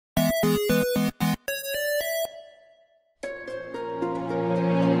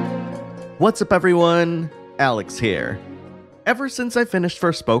What's up everyone, Alex here. Ever since I finished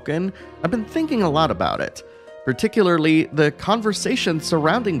Forspoken, I've been thinking a lot about it, particularly the conversation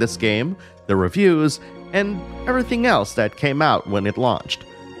surrounding this game, the reviews, and everything else that came out when it launched.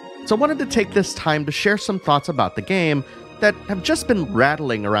 So I wanted to take this time to share some thoughts about the game that have just been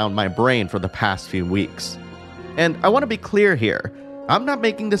rattling around my brain for the past few weeks. And I want to be clear here, I'm not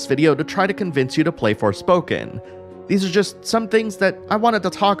making this video to try to convince you to play Forspoken. These are just some things that I wanted to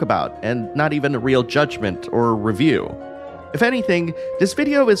talk about, and not even a real judgment or review. If anything, this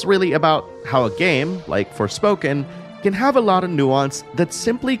video is really about how a game, like Forspoken, can have a lot of nuance that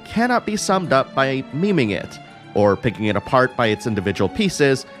simply cannot be summed up by memeing it, or picking it apart by its individual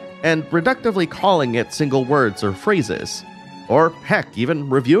pieces, and reductively calling it single words or phrases. Or heck, even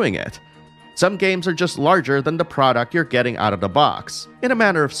reviewing it. Some games are just larger than the product you're getting out of the box, in a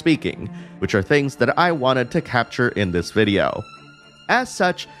manner of speaking, which are things that I wanted to capture in this video. As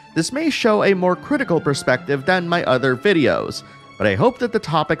such, this may show a more critical perspective than my other videos, but I hope that the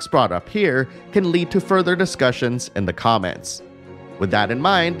topics brought up here can lead to further discussions in the comments. With that in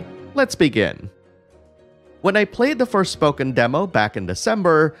mind, let's begin. When I played the Forspoken demo back in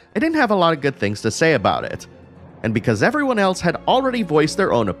December, I didn't have a lot of good things to say about it. And because everyone else had already voiced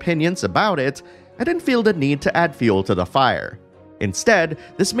their own opinions about it, I didn't feel the need to add fuel to the fire. Instead,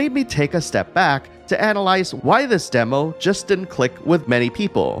 this made me take a step back to analyze why this demo just didn't click with many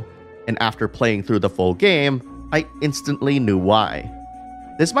people. And after playing through the full game, I instantly knew why.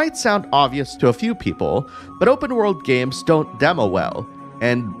 This might sound obvious to a few people, but open world games don't demo well,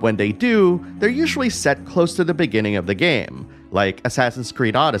 and when they do, they're usually set close to the beginning of the game, like Assassin's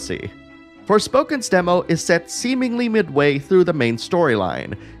Creed Odyssey. Forspoken's demo is set seemingly midway through the main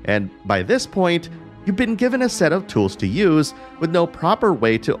storyline, and by this point, you've been given a set of tools to use with no proper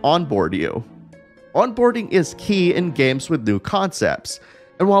way to onboard you. Onboarding is key in games with new concepts,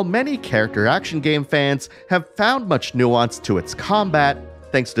 and while many character action game fans have found much nuance to its combat,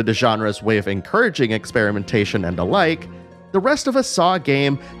 thanks to the genre's way of encouraging experimentation and the like, the rest of us saw a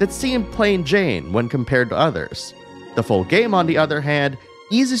game that seemed plain Jane when compared to others. The full game, on the other hand,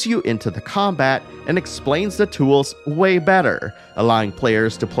 eases you into the combat and explains the tools way better, allowing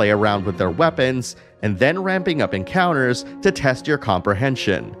players to play around with their weapons and then ramping up encounters to test your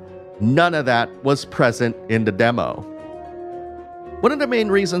comprehension. None of that was present in the demo. One of the main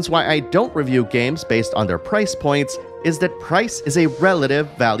reasons why I don't review games based on their price points is that price is a relative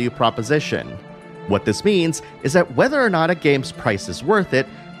value proposition. What this means is that whether or not a game's price is worth it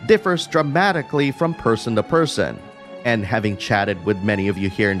differs dramatically from person to person. And having chatted with many of you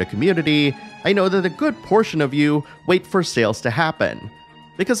here in the community, I know that a good portion of you wait for sales to happen.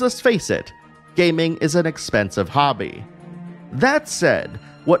 Because let's face it, gaming is an expensive hobby. That said,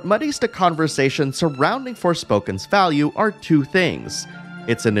 what muddies the conversation surrounding Forspoken's value are two things: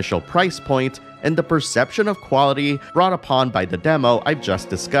 its initial price point and the perception of quality brought upon by the demo I've just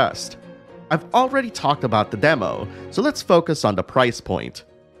discussed. I've already talked about the demo, so let's focus on the price point.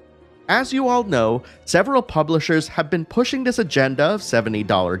 As you all know, several publishers have been pushing this agenda of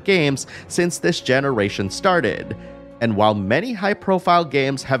 $70 games since this generation started, and while many high-profile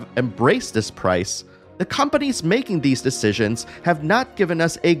games have embraced this price, the companies making these decisions have not given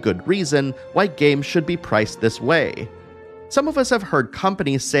us a good reason why games should be priced this way. Some of us have heard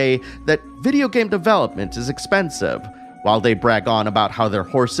companies say that video game development is expensive, while they brag on about how their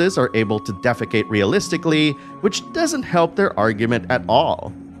horses are able to defecate realistically, which doesn't help their argument at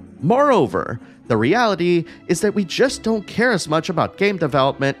all. Moreover, the reality is that we just don't care as much about game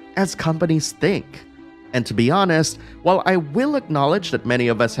development as companies think. And to be honest, while I will acknowledge that many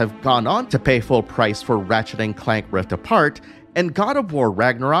of us have gone on to pay full price for Ratchet & Clank Rift Apart and God of War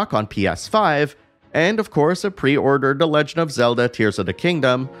Ragnarok on PS5, and of course have pre-ordered The Legend of Zelda Tears of the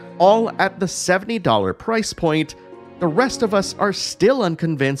Kingdom, all at the $70 price point, the rest of us are still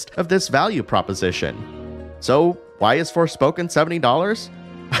unconvinced of this value proposition. So why is Forspoken $70?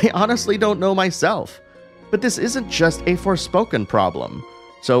 I honestly don't know myself. But this isn't just a Forspoken problem,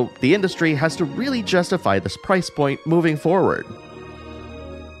 so the industry has to really justify this price point moving forward.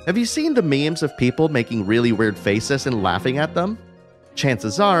 Have you seen the memes of people making really weird faces and laughing at them?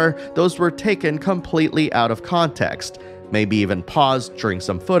 Chances are, those were taken completely out of context, maybe even paused during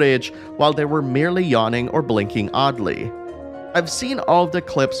some footage while they were merely yawning or blinking oddly. I've seen all of the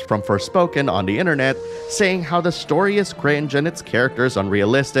clips from Forspoken on the internet saying how the story is cringe and its characters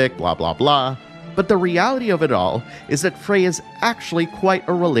unrealistic, blah blah blah, but the reality of it all is that Frey is actually quite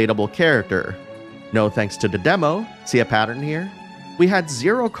a relatable character. No thanks to the demo, see a pattern here? We had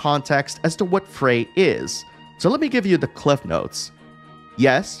zero context as to what Frey is, so let me give you the cliff notes.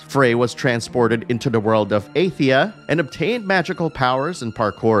 Yes, Frey was transported into the world of Athia and obtained magical powers and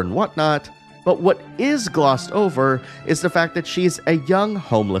parkour and whatnot, but what is glossed over is the fact that she's a young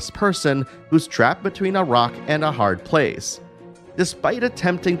homeless person who's trapped between a rock and a hard place. Despite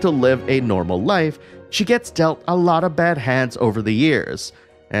attempting to live a normal life, she gets dealt a lot of bad hands over the years,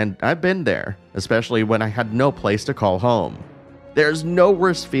 and I've been there, especially when I had no place to call home. There's no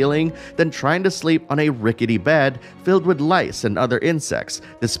worse feeling than trying to sleep on a rickety bed filled with lice and other insects,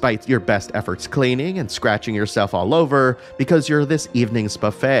 despite your best efforts cleaning and scratching yourself all over because you're this evening's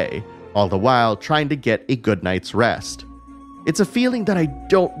buffet, all the while trying to get a good night's rest. It's a feeling that I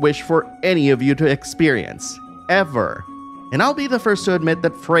don't wish for any of you to experience, ever. And I'll be the first to admit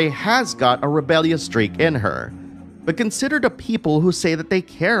that Frey has got a rebellious streak in her. But consider the people who say that they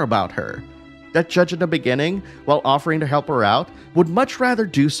care about her. That judge in the beginning, while offering to help her out, would much rather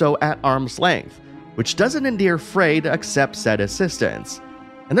do so at arm's length, which doesn't endear Frey to accept said assistance.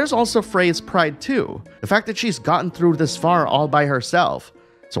 And there's also Frey's pride too, the fact that she's gotten through this far all by herself.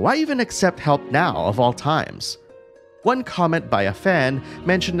 So why even accept help now of all times? One comment by a fan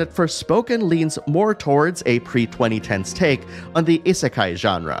mentioned that Forspoken leans more towards a pre-2010s take on the isekai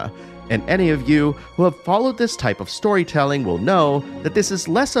genre, and any of you who have followed this type of storytelling will know that this is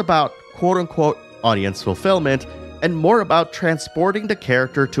less about quote-unquote audience fulfillment and more about transporting the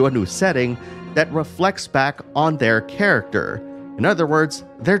character to a new setting that reflects back on their character. In other words,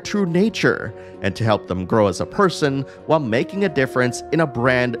 their true nature, and to help them grow as a person while making a difference in a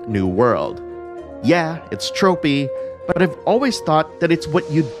brand new world. Yeah, it's tropey, but I've always thought that it's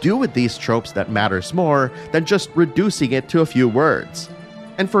what you do with these tropes that matters more than just reducing it to a few words.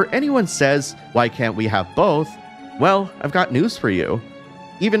 And for anyone says, why can't we have both? Well, I've got news for you.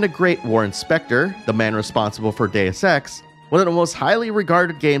 Even the great Warren Spector, the man responsible for Deus Ex, one of the most highly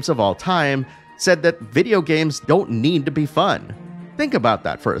regarded games of all time, said that video games don't need to be fun. Think about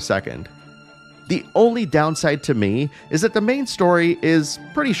that for a second. The only downside to me is that the main story is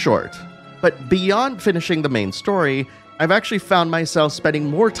pretty short. But beyond finishing the main story, I've actually found myself spending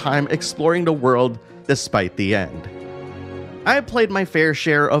more time exploring the world despite the end. I have played my fair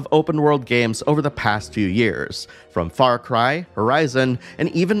share of open-world games over the past few years, from Far Cry, Horizon, and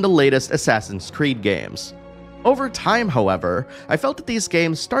even the latest Assassin's Creed games. Over time, however, I felt that these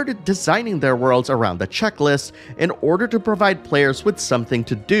games started designing their worlds around the checklist in order to provide players with something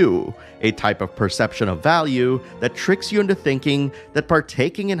to do, a type of perception of value that tricks you into thinking that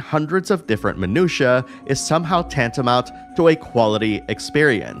partaking in hundreds of different minutiae is somehow tantamount to a quality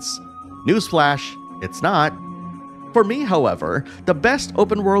experience. Newsflash, it's not. For me, however, the best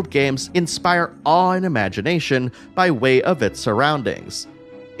open-world games inspire awe and imagination by way of its surroundings.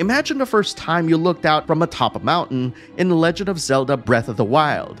 Imagine the first time you looked out from atop a mountain in Legend of Zelda Breath of the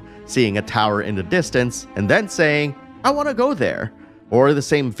Wild, seeing a tower in the distance, and then saying, I want to go there. Or the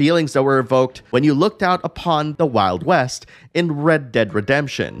same feelings that were evoked when you looked out upon the Wild West in Red Dead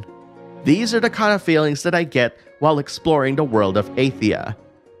Redemption. These are the kind of feelings that I get while exploring the world of Athia.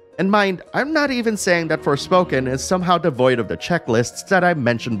 And mind, I'm not even saying that Forspoken is somehow devoid of the checklists that I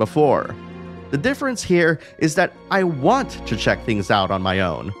mentioned before. The difference here is that I want to check things out on my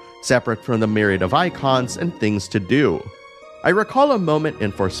own, separate from the myriad of icons and things to do. I recall a moment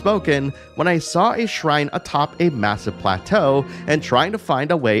in Forspoken when I saw a shrine atop a massive plateau and trying to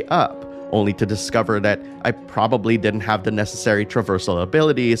find a way up, only to discover that I probably didn't have the necessary traversal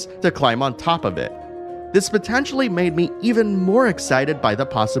abilities to climb on top of it. This potentially made me even more excited by the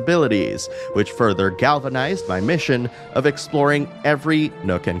possibilities, which further galvanized my mission of exploring every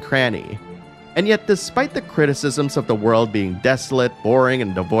nook and cranny. And yet, despite the criticisms of the world being desolate, boring,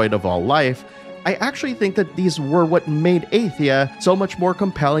 and devoid of all life, I actually think that these were what made Athia so much more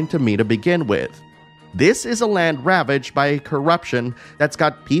compelling to me to begin with. This is a land ravaged by corruption that's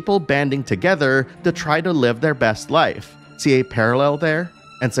got people banding together to try to live their best life. See a parallel there?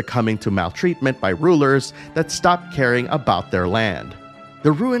 And succumbing to maltreatment by rulers that stopped caring about their land.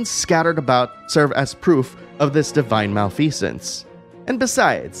 The ruins scattered about serve as proof of this divine malfeasance. And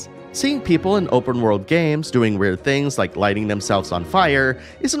besides, seeing people in open-world games doing weird things like lighting themselves on fire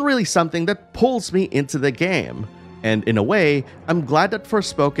isn't really something that pulls me into the game. And in a way, I'm glad that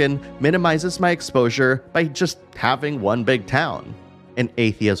Forspoken minimizes my exposure by just having one big town. In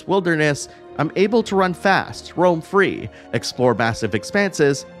Athia's wilderness, I'm able to run fast, roam free, explore massive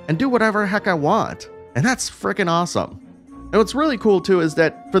expanses, and do whatever heck I want. And that's freaking awesome. And what's really cool too is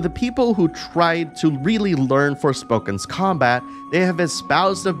that for the people who tried to really learn Forspoken's combat, they have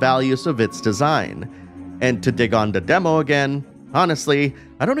espoused the values of its design. And to dig on the demo again, honestly,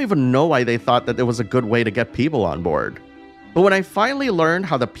 I don't even know why they thought that it was a good way to get people on board. But when I finally learned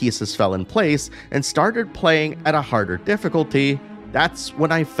how the pieces fell in place and started playing at a harder difficulty, that's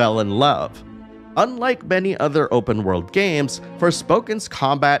when I fell in love. Unlike many other open-world games, Forspoken's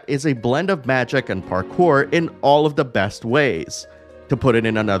combat is a blend of magic and parkour in all of the best ways. To put it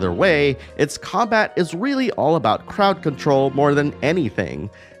in another way, its combat is really all about crowd control more than anything,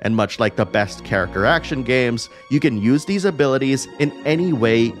 and much like the best character action games, you can use these abilities in any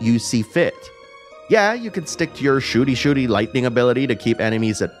way you see fit. Yeah, you can stick to your shooty lightning ability to keep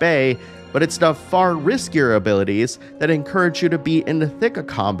enemies at bay, but it's the far riskier abilities that encourage you to be in the thick of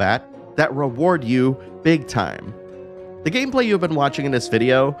combat that reward you big time. The gameplay you've been watching in this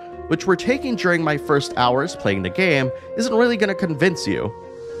video, which we're taking during my first hours playing the game, isn't really going to convince you.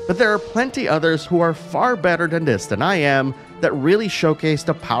 But there are plenty others who are far better than this than I am that really showcase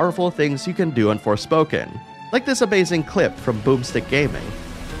the powerful things you can do in Forspoken, like this amazing clip from Boomstick Gaming.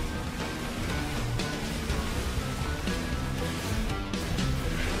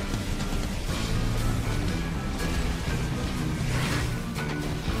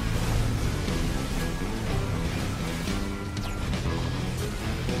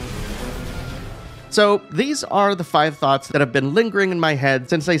 So these are the 5 thoughts that have been lingering in my head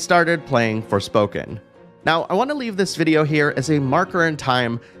since I started playing Forspoken. Now, I want to leave this video here as a marker in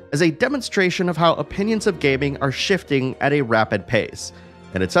time, as a demonstration of how opinions of gaming are shifting at a rapid pace,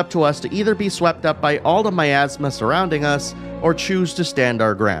 and it's up to us to either be swept up by all the miasma surrounding us, or choose to stand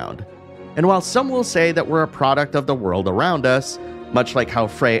our ground. And while some will say that we're a product of the world around us, much like how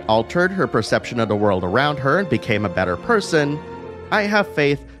Frey altered her perception of the world around her and became a better person, I have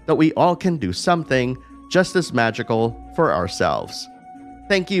faith that we all can do something just as magical for ourselves.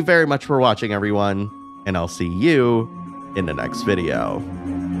 Thank you very much for watching, everyone, and I'll see you in the next video.